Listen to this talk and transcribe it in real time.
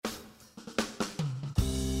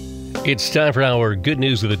It's time for our good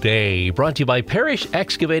news of the day, brought to you by Parrish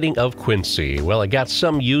Excavating of Quincy. Well, it got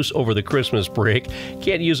some use over the Christmas break.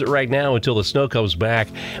 Can't use it right now until the snow comes back,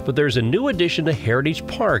 but there's a new addition to Heritage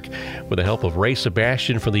Park. With the help of Ray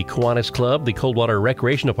Sebastian from the Kiwanis Club, the Coldwater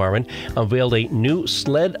Recreation Department unveiled a new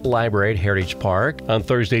sled library at Heritage Park. On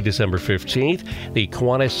Thursday, December 15th, the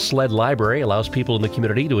Kiwanis Sled Library allows people in the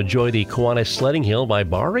community to enjoy the Kiwanis Sledding Hill by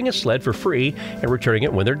borrowing a sled for free and returning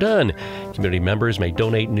it when they're done. Community members may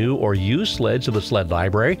donate new or used sleds to the sled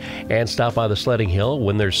library and stop by the sledding hill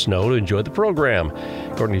when there's snow to enjoy the program.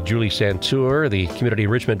 According to Julie Santour, the Community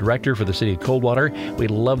Enrichment Director for the City of Coldwater, we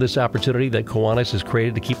love this opportunity that Kiwanis has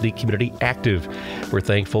created to keep the community active. We're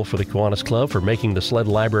thankful for the Kiwanis Club for making the sled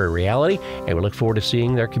library a reality, and we look forward to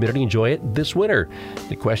seeing their community enjoy it this winter.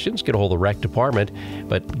 The questions, get a hold of the rec department,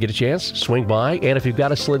 but get a chance, swing by, and if you've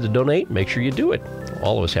got a sled to donate, make sure you do it.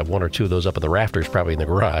 All of us have one or two of those up in the rafters, probably in the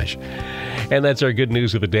garage. And that's our good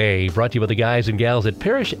news of the day, brought to you by the guys and gals at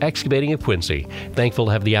Parrish Excavating of Quincy. Thankful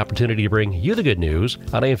to have the opportunity to bring you the good news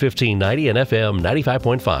on AM 1590 and FM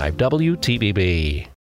 95.5 WTBB.